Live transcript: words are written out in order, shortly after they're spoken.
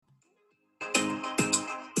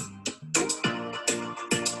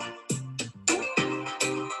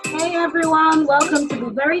morning, everyone. Welcome to the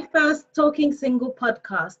very first Talking Single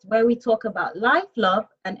podcast where we talk about life, love,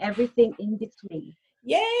 and everything in between.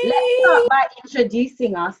 Yay! Let's start by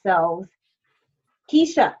introducing ourselves.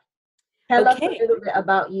 Keysha, tell us a little bit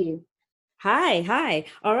about you. Hi.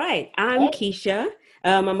 All right. I'm Keysha.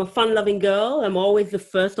 I'm a fun-loving girl. I'm always the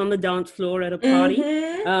first on the dance floor at a party.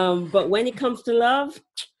 But when it comes to love,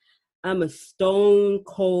 I'm a stone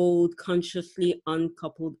cold, consciously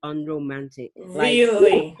uncoupled, unromantic.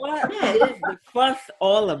 Really? What is the fuss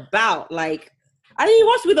all about? I mean,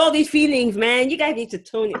 what's with all these feelings, man? You guys need to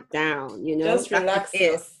tone it down, you know? Just relax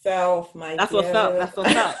yourself, my That's dear. That's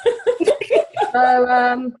what's up.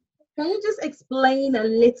 So, can you just explain a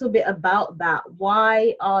little bit about that?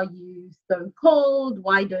 Why are you stone cold?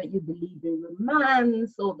 Why don't you believe in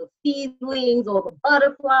romance or the feelings or the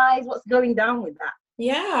butterflies? What's going down with that?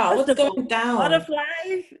 Yeah, what's going down?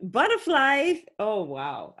 Butterflies. Oh,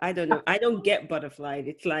 wow. I don't know. I don't get butterflies.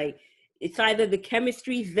 It's either the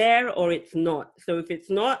chemistry's there or it's not. So if it's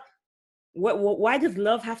not, why does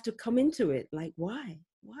love have to come into it? Why?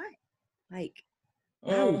 I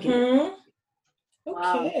don't get it.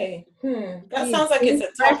 Okay. Wow. That sounds like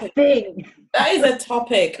it's a topic. That is a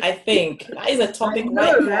topic, I think. That is a topic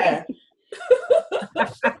right there.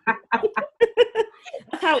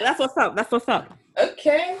 That's what's up.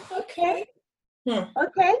 Okay. Okay,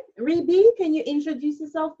 Ribi, can you introduce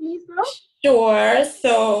yourself, please, girl? Sure.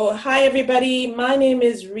 So, hi, everybody. My name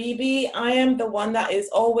is Ribi. I am the one that is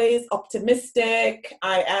always optimistic.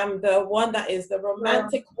 I am the one that is the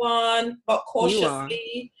romantic one, but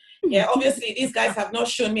cautiously. Yeah, obviously, these guys have not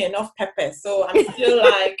shown me enough pepper. So, I'm still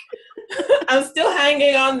I'm still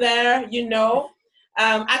hanging on there,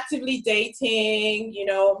 actively dating,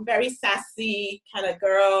 very sassy kind of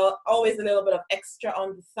girl, always a little bit of extra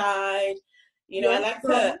on the side. I like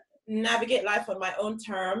to navigate life on my own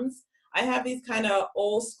terms. I have these kind of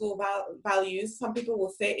old school values. Some people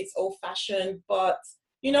will say it's old fashioned, but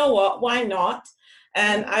you know what? Why not?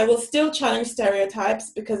 And I will still challenge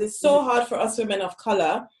stereotypes because it's so hard for us women of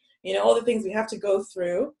color, all the things we have to go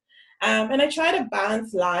through. And I try to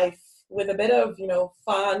balance life with a bit of,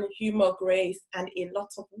 fun, humor, grace, and a lot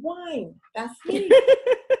of wine. That's me.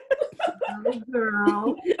 Oh,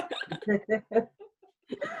 girl.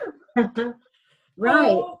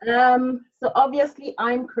 Right. So obviously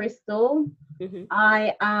I'm Crystal.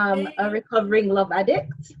 I am a recovering love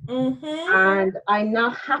addict, and I'm now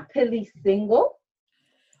happily single.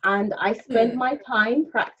 And I spend my time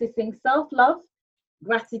practicing self-love,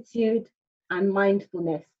 gratitude, and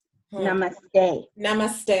mindfulness. Namaste.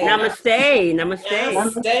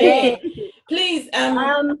 Please,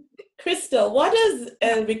 Crystal, what does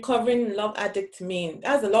a recovering love addict mean?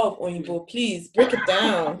 That's a lot of Oyibo. Please break it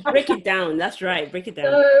down. That's right. Break it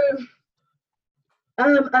down.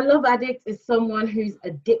 So, a love addict is someone who's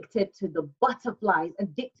addicted to the butterflies,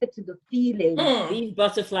 addicted to the feelings. These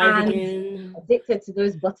butterflies again. Addicted to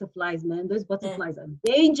those butterflies, man. Those butterflies are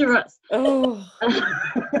dangerous. Oh.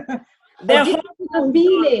 They're addicted to the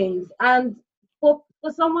feelings. And for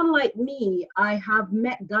someone like me, I have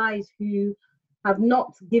met guys who have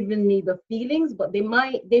not given me the feelings, but they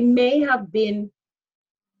may have been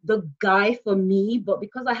the guy for me, but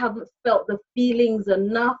because I haven't felt the feelings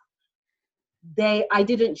enough, I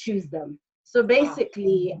didn't choose them. So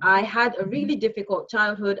basically, I had a really difficult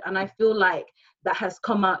childhood, and I feel like that has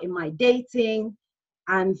come out in my dating.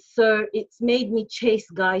 And so it's made me chase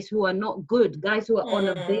guys who are not good, guys who are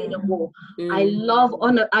unavailable. I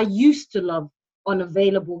used to love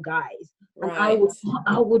unavailable guys, and I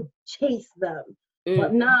would chase them.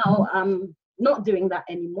 But now I'm not doing that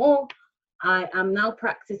anymore. I am now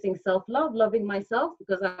practicing self-love, loving myself,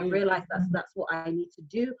 because I realized that's what I need to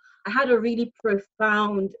do. I had a really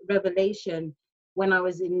profound revelation when I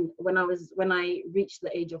reached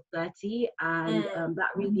the age of 30, and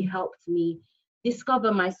that really helped me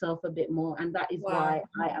discover myself a bit more, and that is why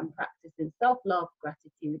I am practicing self-love,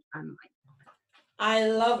 gratitude, and mindfulness. I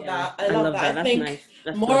love that. I love that. I think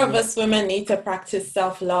more of us women need to practice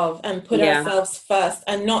self-love and put ourselves first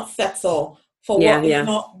and not settle for what is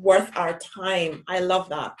not worth our time. I love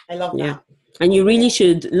that. That. And you really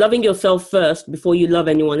should. Loving yourself first before you love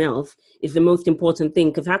anyone else is the most important thing,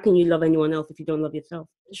 because how can you love anyone else if you don't love yourself?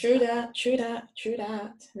 True that.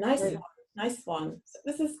 Nice one. So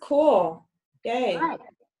this is cool. Yay. Right.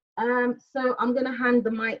 So I'm going to hand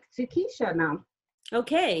the mic to Keysha now.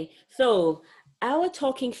 Okay. So our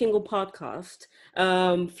Talking Single podcast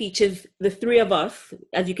features the three of us.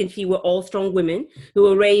 As you can see, we're all strong women who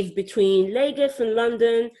were raised between Lagos and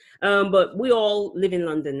London, but we all live in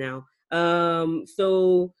London now.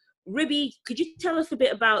 So Ribi, could you tell us a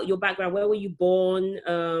bit about your background? Where were you born?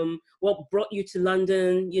 What brought you to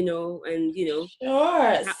London?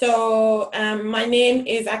 Sure. So my name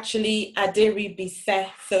is actually Ribi.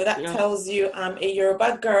 So that Yeah. tells you I'm a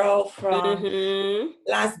Yoruba girl from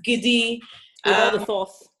Las Gidi. With all the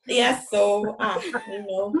sauce. Yes, so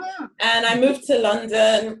and I moved to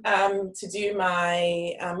London to do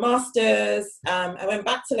my master's. I went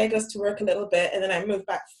back to Lagos to work a little bit, and then I moved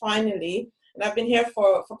back finally. And I've been here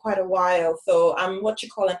for quite a while. So I'm what you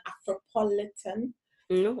call an Afropolitan.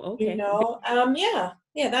 Okay.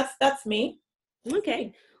 That's me.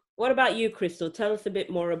 Okay. What about you, Crystal? Tell us a bit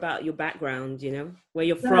more about your background, where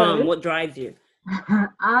you're from, what drives you.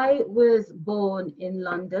 I was born in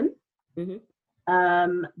London.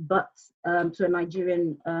 But to a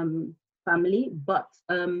Nigerian family. But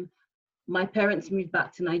my parents moved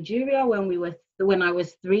back to Nigeria when I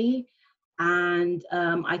was 3, and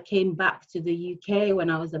I came back to the UK when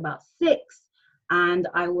I was about 6, and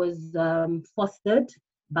I was fostered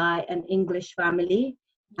by an English family.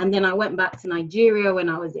 And then I went back to Nigeria when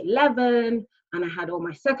I was 11, and I had all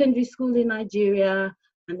my secondary school in Nigeria.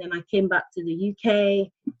 And then I came back to the UK,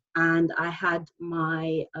 and I had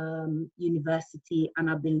my university, and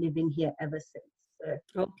I've been living here ever since.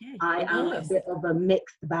 So I am a bit of a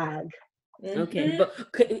mixed bag. Okay, but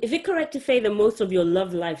is it correct to say that most of your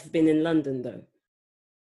love life's been in London, though?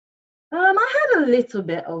 I had a little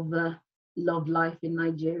bit of a love life in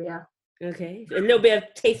Nigeria. Okay, a little bit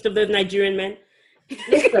of taste of those Nigerian men.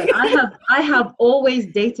 Listen, I have always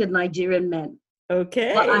dated Nigerian men.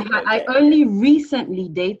 Okay. But I only recently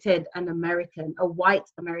dated a white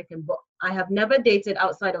American, but I have never dated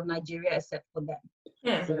outside of Nigeria except for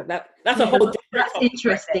them. So that's a whole that's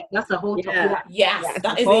interesting. That's a whole topic. Yes,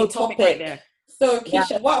 that is a topic right there. So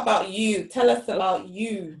Keysha, what about you? Tell us about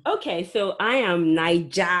you. Okay, so I am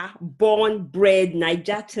Naija, born, bred,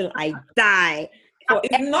 Naija till I die.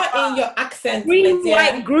 It's not in your accent. Green,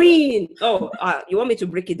 white, green. Oh, you want me to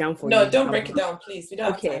break it down for you? No, don't break it down, please. We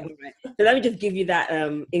don't have time. All right. So let me just give you that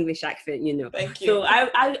English accent, Thank you. So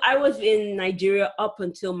I was in Nigeria up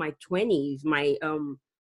until my 20s, my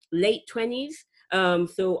late 20s.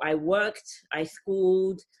 So I worked, I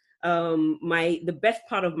schooled. The best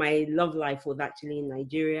part of my love life was actually in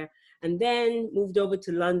Nigeria, and then moved over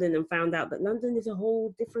to London and found out that London is a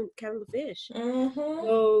whole different kettle of fish.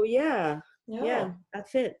 So yeah,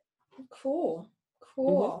 that's it. Cool.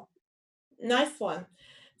 Nice one.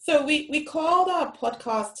 So we called our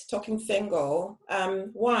podcast Talking Single.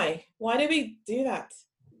 Why did we do that,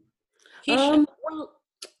 Keysha? Well,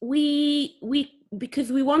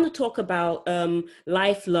 because we want to talk about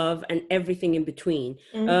life, love, and everything in between.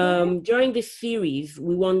 During this series,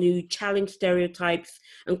 we want to challenge stereotypes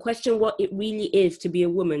and question what it really is to be a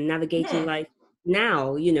woman navigating life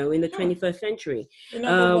now, in the 21st century. In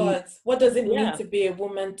other words, what does it mean to be a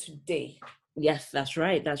woman today? Yes, that's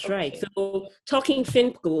right. So talking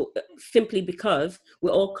single, simply because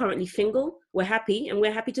we're all currently single, we're happy, and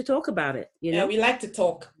we're happy to talk about it. Yeah, we like to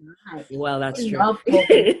talk. Well, that's true. Love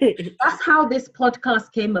talking. That's how this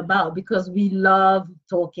podcast came about, because we love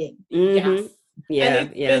talking. Yes. Yeah,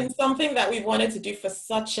 and it's been something that we've wanted to do for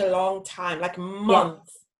such a long time, like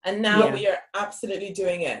months. And now we are absolutely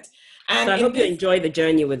doing it. And so I hope you enjoy the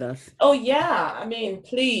journey with us. Oh, yeah. I mean,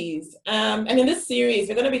 please. And in this series,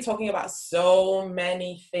 we're going to be talking about so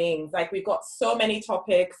many things. Like, we've got so many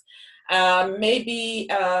topics. Maybe,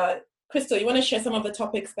 Crystal, you want to share some of the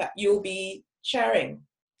topics that you'll be sharing?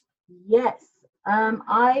 Yes.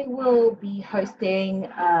 I will be hosting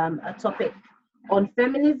a topic on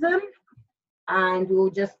feminism. And we'll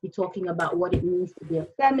just be talking about what it means to be a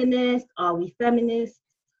feminist. Are we feminists?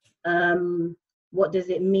 What does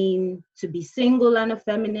it mean to be single and a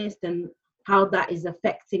feminist, and how that is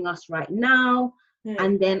affecting us right now?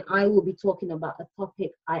 And then I will be talking about a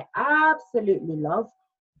topic I absolutely love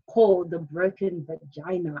called the broken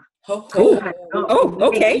vagina.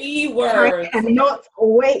 Okay. Keyword. I cannot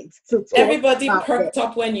wait to talk. Everybody perked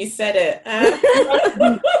up when you said it.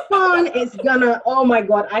 Fun is gonna, oh my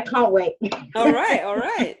God, I can't wait. All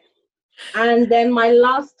right. And then my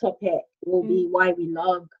last topic will be why we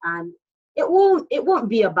love, and it won't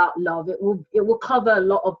be about love. It will cover a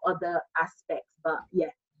lot of other aspects, but yeah,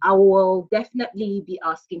 I will definitely be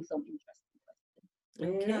asking some interesting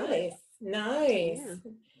questions. Nice. Yeah.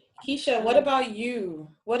 Keysha, what about you?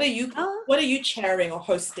 What are you chairing or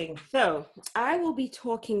hosting? So I will be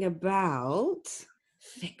talking about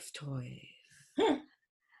sex toys.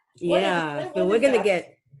 Yeah. So we're gonna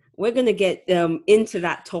get into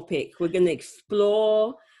that topic. We're gonna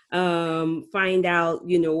explore find out,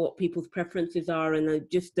 what people's preferences are, and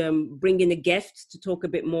just bring in a guest to talk a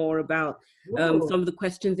bit more about some of the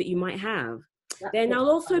questions that you might have. Then I'll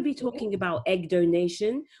also be talking about egg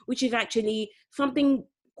donation, which is actually something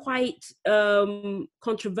quite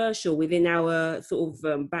controversial within our sort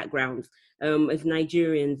of backgrounds as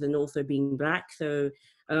Nigerians and also being Black. So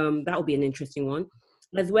that will be an interesting one,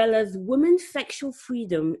 as well as women's sexual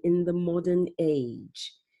freedom in the modern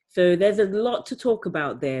age. So there's a lot to talk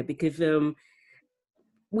about there, because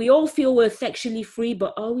we all feel we're sexually free,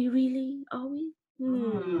 but are we really? Are we?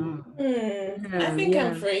 I think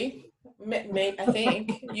I'm free. Maybe, I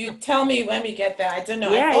think. You tell me when we get there. I don't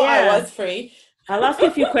know. Yeah, I thought I was free. I'll ask you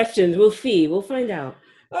a few questions. We'll see. We'll find out.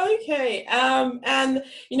 Okay. And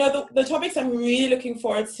the topics I'm really looking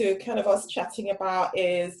forward to kind of us chatting about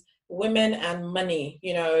is women and money.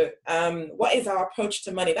 What is our approach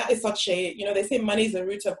to money? That is such a, they say money is the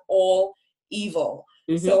root of all evil.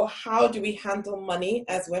 Mm-hmm. So how do we handle money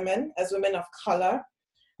as women of color?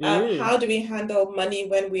 How do we handle money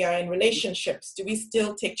when we are in relationships? Do we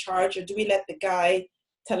still take charge, or do we let the guy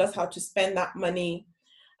tell us how to spend that money?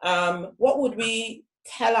 What would we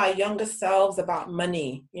tell our younger selves about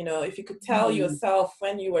money? If you could tell yourself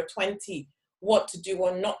when you were 20 what to do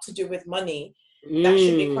or not to do with money, that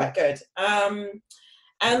should be quite good. And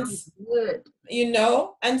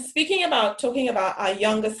talking about our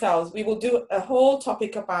younger selves, we will do a whole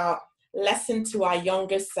topic about lesson to our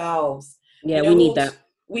younger selves. Yeah, we need that.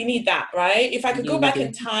 We need that, right? If I could go back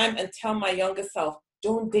in time and tell my younger self,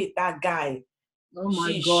 don't date that guy. Oh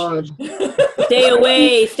my God. Stay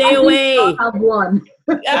away. I have one.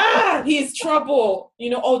 He's trouble.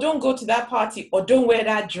 Or don't go to that party, or don't wear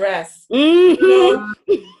that dress. So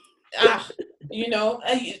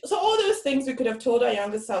all those things we could have told our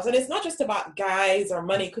younger selves. And it's not just about guys or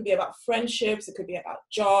money. It could be about friendships. It could be about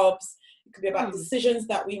jobs. It could be about decisions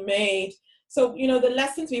that we made. So, the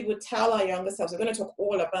lessons we would tell our younger selves, we're going to talk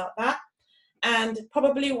all about that. And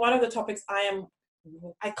probably one of the topics I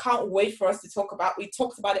can't wait for us to talk about, we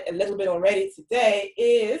talked about it a little bit already today,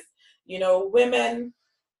 is, women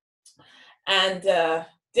and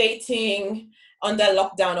dating under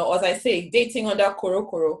lockdown, or as I say, dating under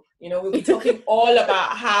koro. We'll be talking all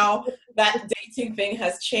about how that dating thing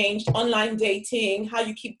has changed, online dating, how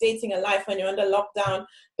you keep dating alive when you're under lockdown.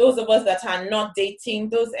 Those of us that are not dating,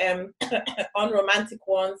 those unromantic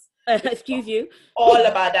ones. Excuse you. All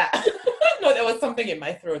about that. No, there was something in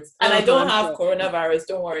my throat. And I don't have coronavirus.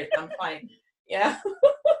 Don't worry. I'm fine. Yeah.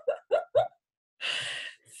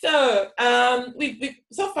 So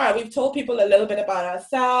so far we've told people a little bit about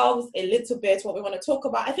ourselves, a little bit what we want to talk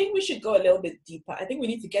about. I think we should go a little bit deeper. I think we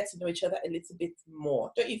need to get to know each other a little bit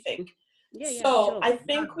more. Don't you think? Yeah. So Sure. I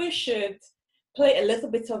think we should play a little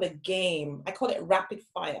bit of a game. I call it rapid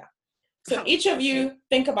fire. So each of you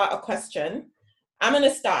think about a question. I'm going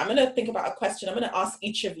to start. I'm going to think about a question. I'm going to ask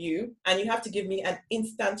each of you, and you have to give me an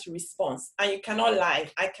instant response. And you cannot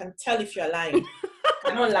lie. I can tell if you're lying. You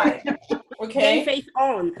cannot lie. Okay. Game face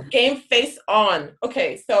on. Game face on.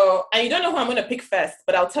 Okay. So, and you don't know who I'm going to pick first,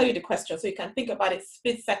 but I'll tell you the question so you can think about it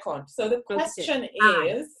split second. So the question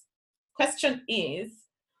is,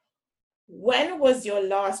 when was your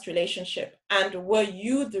last relationship, and were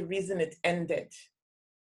you the reason it ended?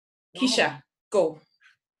 Keysha, go.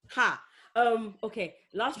 Okay.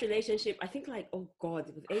 Last relationship, I think it was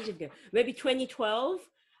ages ago. Maybe 2012.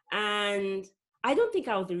 And I don't think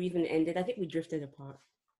I was the reason it ended. I think we drifted apart.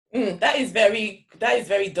 That is very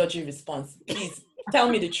dodgy response. Please tell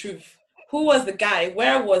me the truth. Who was the guy?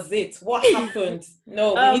 Where was it? What happened?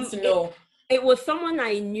 No, we need to know. It was someone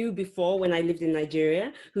I knew before when I lived in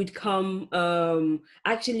Nigeria, who'd come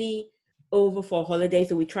actually over for a holiday.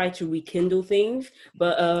 So we tried to rekindle things,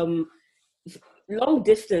 but long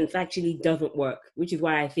distance actually doesn't work, which is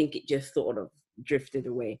why I think it just sort of drifted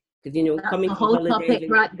away. Because that's coming the to whole holidays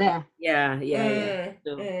topic right there. Yeah.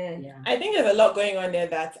 I think there's a lot going on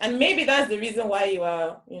there, and maybe that's the reason why you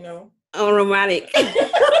are, romantic.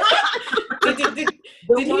 Did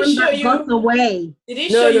he show you? Got away. Did he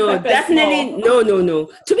show you? No, definitely no.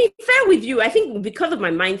 To be fair with you, I think because of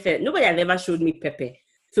my mindset, nobody has ever showed me Pepe.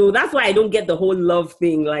 So that's why I don't get the whole love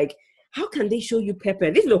thing. Like, how can they show you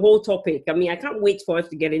Pepe? This is the whole topic. I mean, I can't wait for us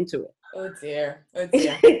to get into it. Oh dear.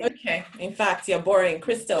 Okay. In fact, you're boring.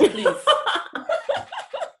 Crystal, please.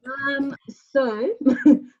 So,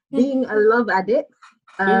 being a love addict,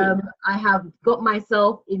 I have got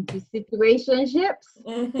myself into situationships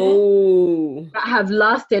that have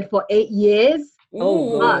lasted for 8 years.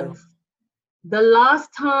 But the last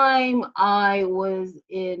time I was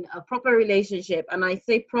in a proper relationship, and I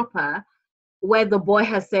say proper, where the boy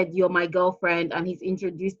has said, "You're my girlfriend," and he's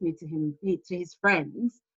introduced me to his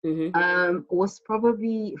friends, was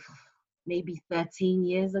probably maybe 13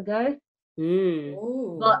 years ago.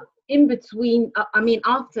 But in between, I mean,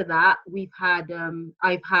 after that,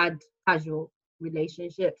 I've had casual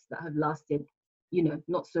relationships that have lasted,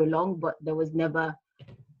 not so long, but there was never,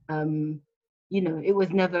 it was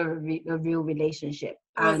never a real relationship.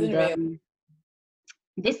 And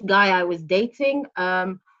this guy I was dating,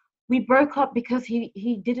 we broke up because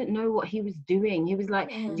he didn't know what he was doing. He was like,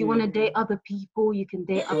 do you want to date other people? You can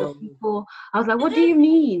date other people. I was like, what do you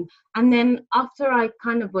mean? And then after I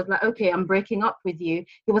kind of was like, okay, I'm breaking up with you,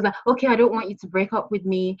 he was like, okay, I don't want you to break up with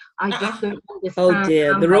me. I just don't understand. Oh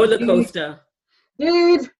dear, the roller coaster.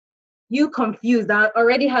 Dude, you confused. I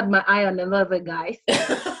already had my eye on another guy.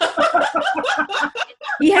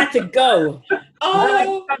 He had to go.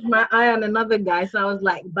 I had my eye on another guy, so I was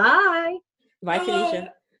like, bye. Bye,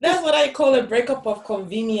 Keysha. That's what I call a breakup of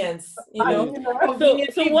convenience. So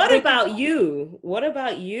what about you? What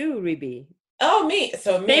about you, Ribi? Oh, me.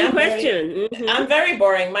 So me. Same question. I'm very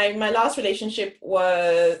boring. My last relationship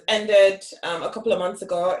ended a couple of months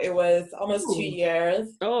ago. It was almost 2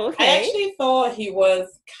 years. Oh, okay. I actually thought he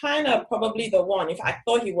was kind of probably the one. I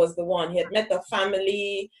thought he was the one. He had met the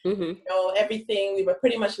family, everything. We were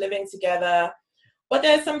pretty much living together. But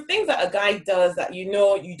there's some things that a guy does that you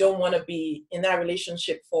don't want to be in that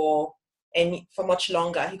relationship for much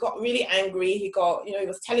longer. He got really angry. He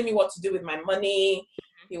was telling me what to do with my money.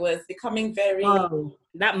 He was becoming very...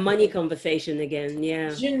 that money conversation again,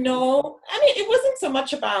 yeah. I mean, it wasn't so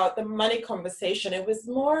much about the money conversation. It was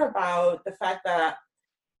more about the fact that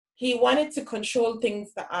he wanted to control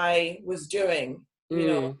things that I was doing.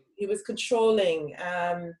 He was controlling.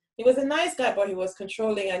 He was a nice guy, but he was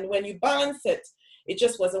controlling. And when you balance it, it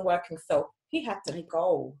just wasn't working. So he had to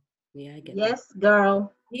go. Yeah, I get Yes, that.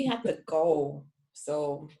 Girl. He had to go.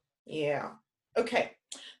 So, yeah. Okay.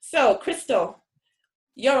 So, Crystal,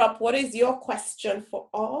 you're up. What is your question for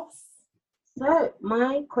us? So,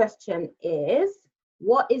 my question is,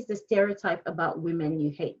 what is the stereotype about women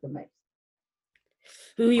you hate the most?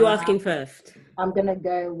 Who are you asking first? I'm going to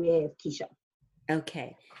go with Keysha.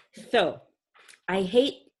 Okay. So, I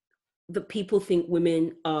hate that people think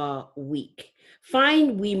women are weak.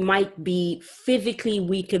 Fine, we might be physically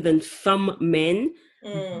weaker than some men,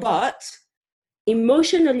 but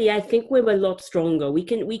emotionally, I think we're a lot stronger. We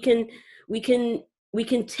can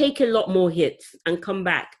take a lot more hits and come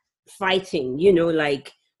back fighting.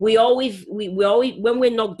 Like we always when we're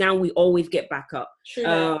knocked down, we always get back up. True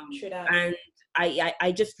that. And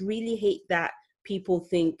I just really hate that people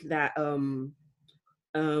think that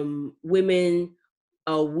women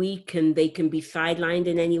are weak and they can be sidelined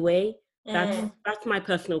in any way. That's my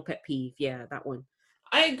personal pet peeve. Yeah, that one.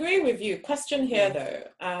 I agree with you. Question here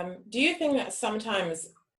though. Do you think that sometimes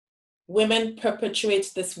women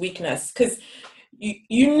perpetuate this weakness? Because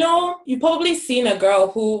you've probably seen a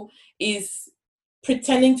girl who is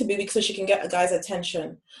pretending to be weak so she can get a guy's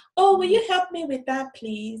attention. Oh, will you help me with that,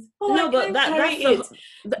 please? Oh, no, but that's a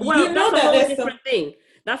whole different thing.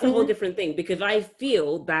 That's a whole different thing, because I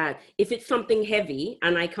feel that if it's something heavy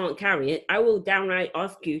and I can't carry it, I will downright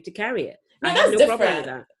ask you to carry it. No, that's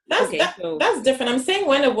different. That's different. I'm saying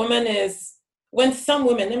when some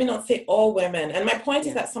women, let me not say all women, and my point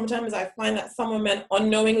is that sometimes I find that some women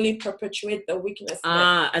unknowingly perpetuate the weakness.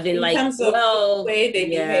 As in terms of the way they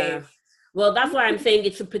behave. Well, that's why I'm saying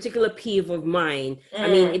it's a particular peeve of mine. I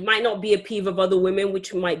mean, it might not be a peeve of other women,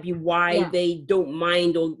 which might be why they don't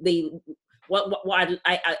mind, or they... I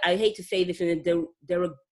hate to say this in a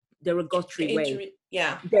derogatory way.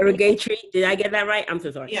 Yeah. Derogatory. Did I get that right? I'm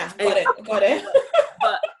so sorry. Yeah, got it.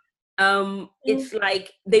 But it's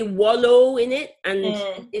like they wallow in it, and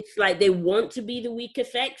it's like they want to be the weaker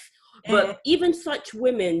sex. But even such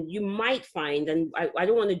women, you might find, and I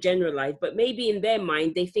don't want to generalize, but maybe in their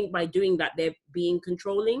mind, they think by doing that, they're being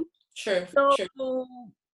controlling. Sure.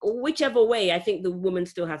 Whichever way, I think the woman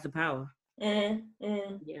still has the power. Yeah.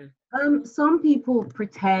 Some people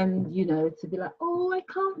pretend, to be like, oh, I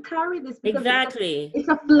can't carry this. Exactly. It's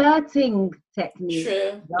a flirting technique.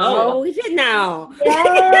 True. Oh, is it now? Yeah.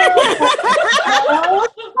 Oh,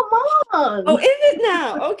 come on. Oh, is it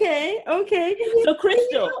now? Okay. So,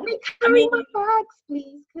 Crystal, help me carry my bags,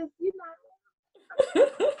 please, because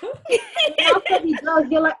after he does,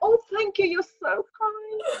 you're like, oh, thank you, you're so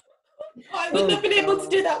kind. I wouldn't have been able to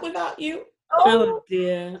do that without you. Oh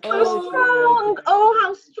dear. So strong. Oh,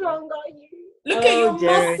 how strong are you? Look at your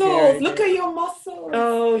muscles. Look at your muscles.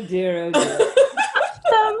 Oh dear.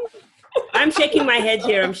 I'm shaking my head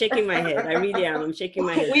here. I really am. I'm shaking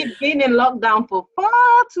my head. We've been in lockdown for far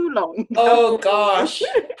too long. Oh gosh.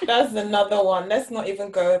 That's another one. Let's not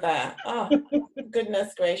even go there. Oh,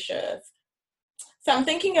 goodness gracious. So I'm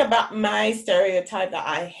thinking about my stereotype that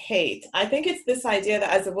I hate. I think it's this idea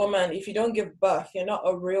that as a woman, if you don't give birth, you're not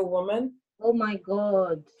a real woman. Oh my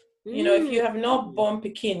God. You know, if you have not born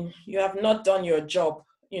Pekin, you have not done your job,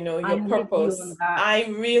 you know, your I'm with you purpose. on that. I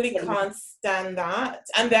really can't stand that.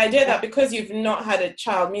 And the idea that because you've not had a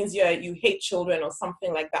child means you hate children or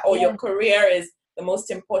something like that, or your career is the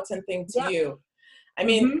most important thing to you. I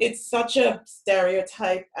mean, it's such a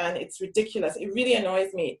stereotype and it's ridiculous. It really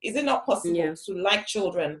annoys me. Is it not possible to like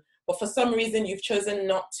children, but for some reason you've chosen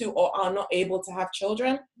not to or are not able to have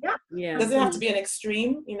children? Yeah. Does it have to be an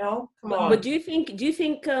extreme, you know? Come on. But do you think,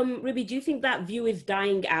 Ribi, do you think that view is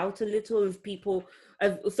dying out a little of people?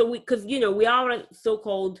 Because, you know, we are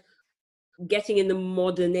so-called getting in the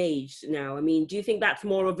modern age now. I mean, do you think that's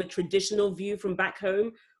more of a traditional view from back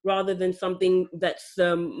home rather than something that's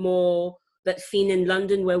more that's seen in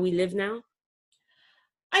London where we live now?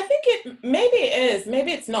 I think maybe it is,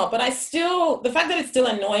 maybe it's not, but the fact that it's still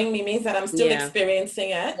annoying me means that I'm still experiencing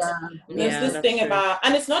it. There's this thing about,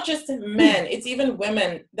 and it's not just men, it's even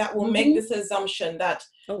women that will make this assumption that,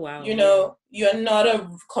 you know, you're not a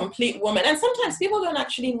complete woman. And sometimes people don't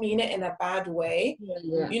actually mean it in a bad way.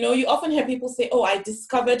 You know, you often hear people say, oh, I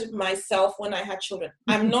discovered myself when I had children.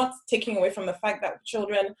 I'm not taking away from the fact that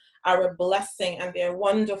children are a blessing and they're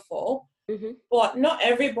wonderful. But not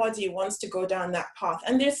everybody wants to go down that path,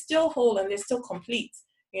 and they're still whole and they're still complete.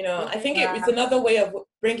 You know, I think it's another way of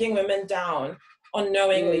bringing women down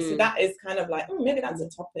unknowingly. So that is kind of like, maybe that's a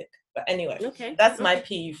topic. But anyway, that's my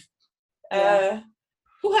peeve.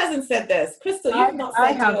 Who hasn't said this? Crystal, you've not said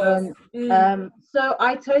I haven't. So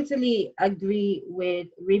I totally agree with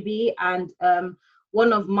Ribi, and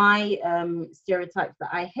one of my stereotypes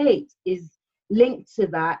that I hate is linked to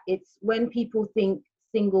that. It's when people think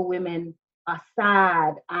single women are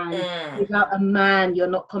sad and without a man you're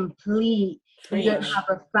not complete. You don't have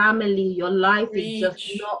a family, your life is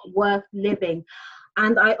just not worth living.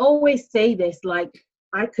 And I always say this, like,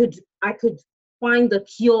 I could find a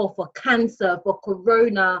cure for cancer, for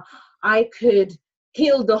corona, I could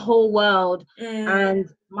heal the whole world, and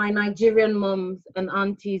my Nigerian mums and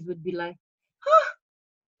aunties would be like,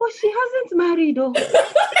 well, she hasn't married though.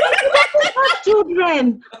 Have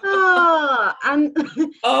children. And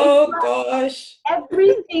gosh.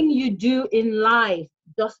 Everything you do in life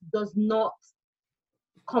just does not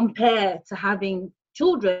compare to having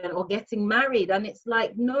children or getting married. And it's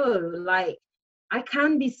like, no, like, I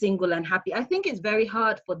can be single and happy. I think it's very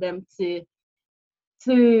hard for them to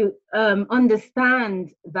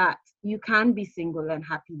understand that you can be single and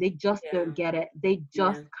happy. They just don't get it. They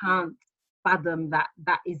just can't fathom that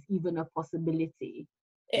is even a possibility.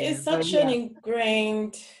 It is such an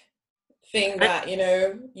ingrained thing that, you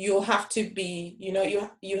know, you have to be, you know, you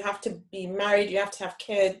have to be married, you have to have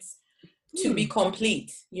kids to be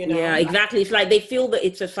complete, you know. Yeah, exactly. It's like they feel that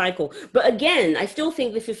it's a cycle. But again, I still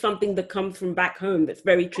think this is something that comes from back home that's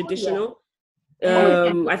very traditional.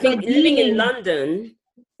 I think living in London,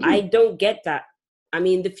 I don't get that. I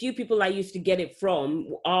mean, the few people I used to get it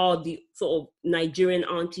from are the sort of Nigerian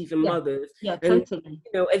aunties and mothers. Yeah, and, totally.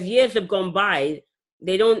 you know, as years have gone by,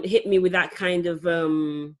 they don't hit me with that kind of they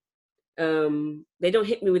don't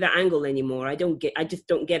hit me with that angle anymore. I just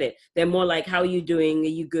don't get it. They're more like, how are you doing? Are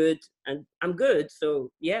you good? And I'm good. So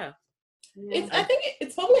I think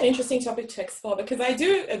it's probably an interesting topic to explore, because I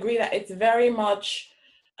do agree that it's very much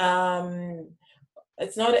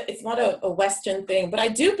it's not a Western thing, but I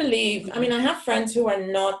do believe, I mean, I have friends who are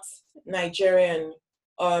not Nigerian,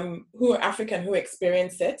 who are African, who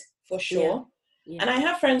experience it for sure. And I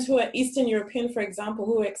have friends who are Eastern European, for example,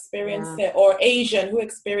 who experience it, or Asian who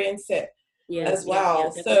experience it as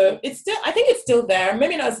well. So it's still, I think it's still there.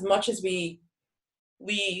 Maybe not as much as we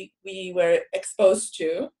were exposed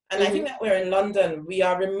to. And I think that we're in London, we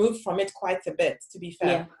are removed from it quite a bit, to be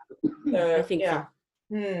fair. So, I think so.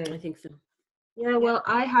 I think so. Yeah, well,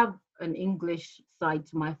 I have an English side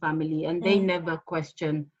to my family, and they never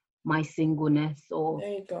question my singleness or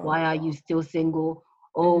why are you still single?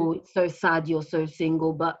 Oh, it's so sad you're so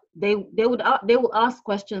single. But they will ask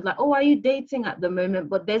questions like, oh, are you dating at the moment?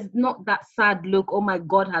 But there's not that sad look, oh my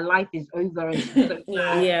God, her life is over. And she's so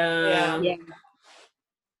sad.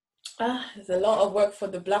 There's a lot of work for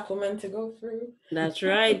the Black woman to go through. That's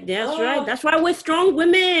right. Right. That's why we're strong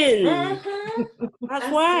women.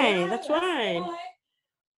 That's why.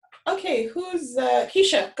 Okay, who's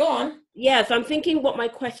Keysha? Go on. Yeah, so I'm thinking what my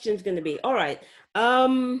question's going to be. All right.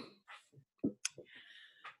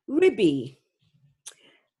 Ribi,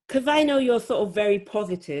 because I know you're sort of very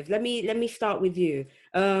positive. Let me start with you.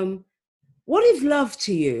 What is love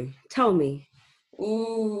to you? Tell me.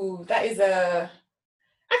 Ooh, that is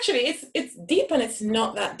actually it's deep and it's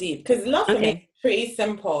not that deep, because love for me pretty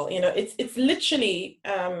simple. It's literally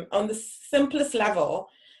on the simplest level,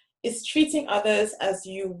 is treating others as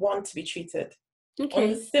you want to be treated. Okay. On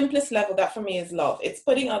the simplest level, that for me is love. It's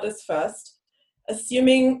putting others first,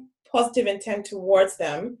 assuming positive intent towards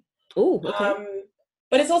them. Oh, okay.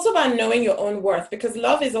 But it's also about knowing your own worth, because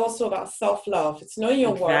love is also about self-love. It's knowing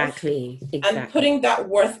your worth and putting that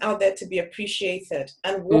worth out there to be appreciated,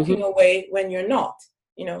 and walking away when you're not.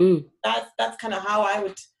 That's kind of how I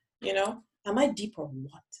would, am I deep or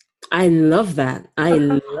what? I love that. I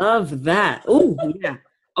love that. Oh, yeah.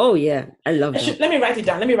 Oh, yeah. I love that. Let me write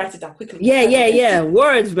it down quickly. Yeah.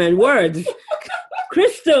 Words, man. Words.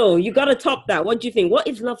 Crystal, you got to top that. What do you think? What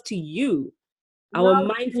is love to you? Our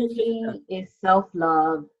mindful is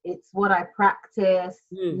self-love. It's what I practice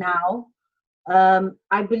now.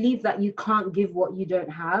 I believe that you can't give what you don't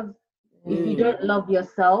have. If you don't love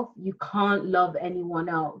yourself, you can't love anyone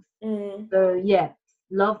else. So yeah,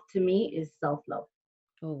 love to me is self-love.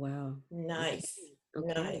 Oh, wow. Nice.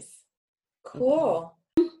 Okay. Nice. Cool.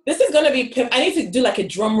 Okay. This is going to be, I need to do like a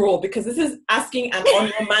drum roll, because this is asking an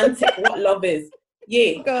unromantic what love is.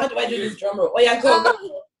 Yeah. How do I do this drum roll? Oh yeah, go.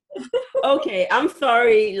 Okay, I'm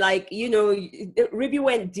sorry. Ribi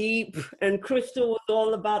went deep, and Crystal was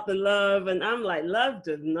all about the love, and I'm like, love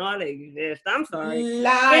does not exist. I'm sorry.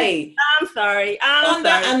 Lie. I'm sorry. Thunder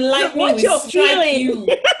and lightning will strike you.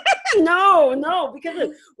 No,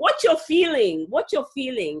 because what you're feeling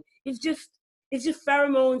is just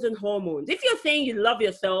pheromones and hormones. If you're saying you love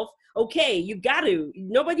yourself, okay, you got to.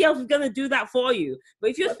 Nobody else is gonna do that for you. But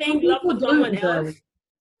if you're saying love for someone else,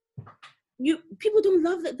 people don't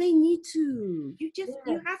love that. They need to. You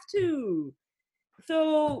have to.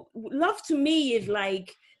 So love to me is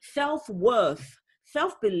like self-worth,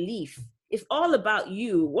 self-belief. It's all about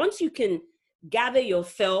you. Once you can gather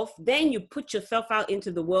yourself, then you put yourself out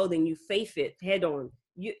into the world and you face it head on.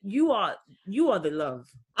 You are the love.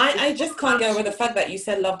 I just can't get over the fact that you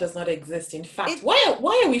said love does not exist. In fact,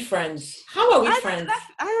 why are we friends? How are we friends?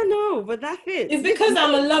 I don't know, but that's it. It's because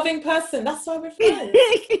I'm a loving person. That's why we're friends.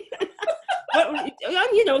 But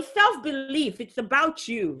self-belief, it's about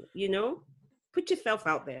you, put yourself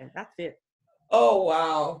out there. That's it. Oh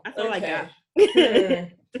wow. That's all I got.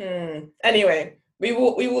 Anyway, we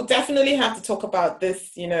will definitely have to talk about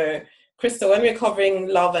this, Crystal, when we're covering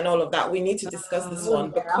love and all of that. We need to discuss this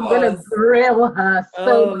one, because I'm gonna grill her.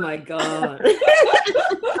 Oh my god.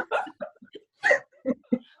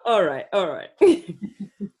 all right.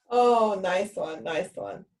 Oh, nice one.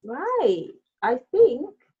 Right. I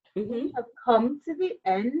think we have come to the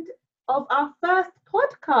end of our first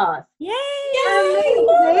podcast. Yay!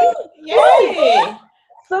 Amazing! Yay!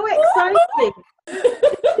 So exciting!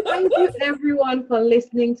 Thank you everyone for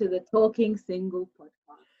listening to the Talking Single podcast.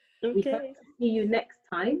 Okay. We hope to see you next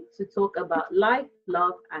time to talk about life,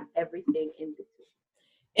 love, and everything in between.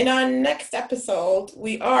 In our next episode,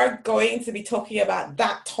 we are going to be talking about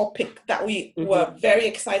that topic that we were very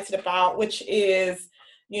excited about, which is,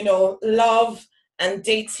 love and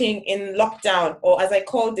dating in lockdown, or as I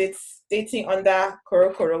called it, dating under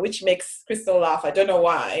Korokoro, which makes Crystal laugh. I don't know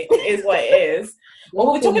why. It is what it is. But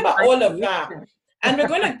we'll talk about all of that. And we're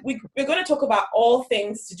gonna talk about all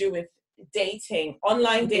things to do with dating,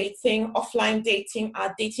 online dating, offline dating,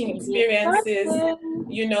 our dating experiences,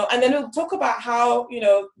 and then we'll talk about how,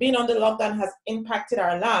 being under lockdown has impacted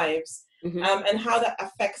our lives, and how that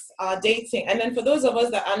affects our dating. And then for those of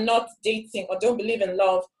us that are not dating or don't believe in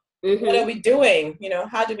love, what are we doing?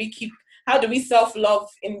 How do we self-love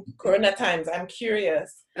in Corona times? I'm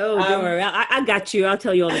curious. Oh, don't worry. I got you. I'll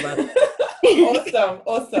tell you all about it.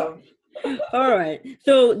 Awesome. All right.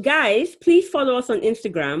 So guys, please follow us on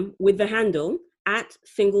Instagram with the handle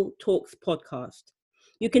 @SingleTalksPodcast.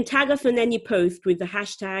 You can tag us on any post with the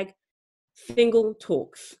hashtag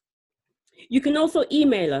 #SingleTalks. You can also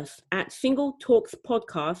email us at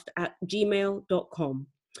singletalkspodcast@gmail.com.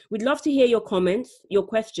 We'd love to hear your comments, your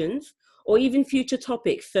questions, or even future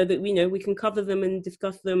topics so that we can cover them and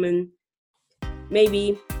discuss them. And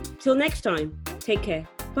maybe till next time, take care.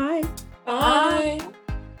 Bye. Bye.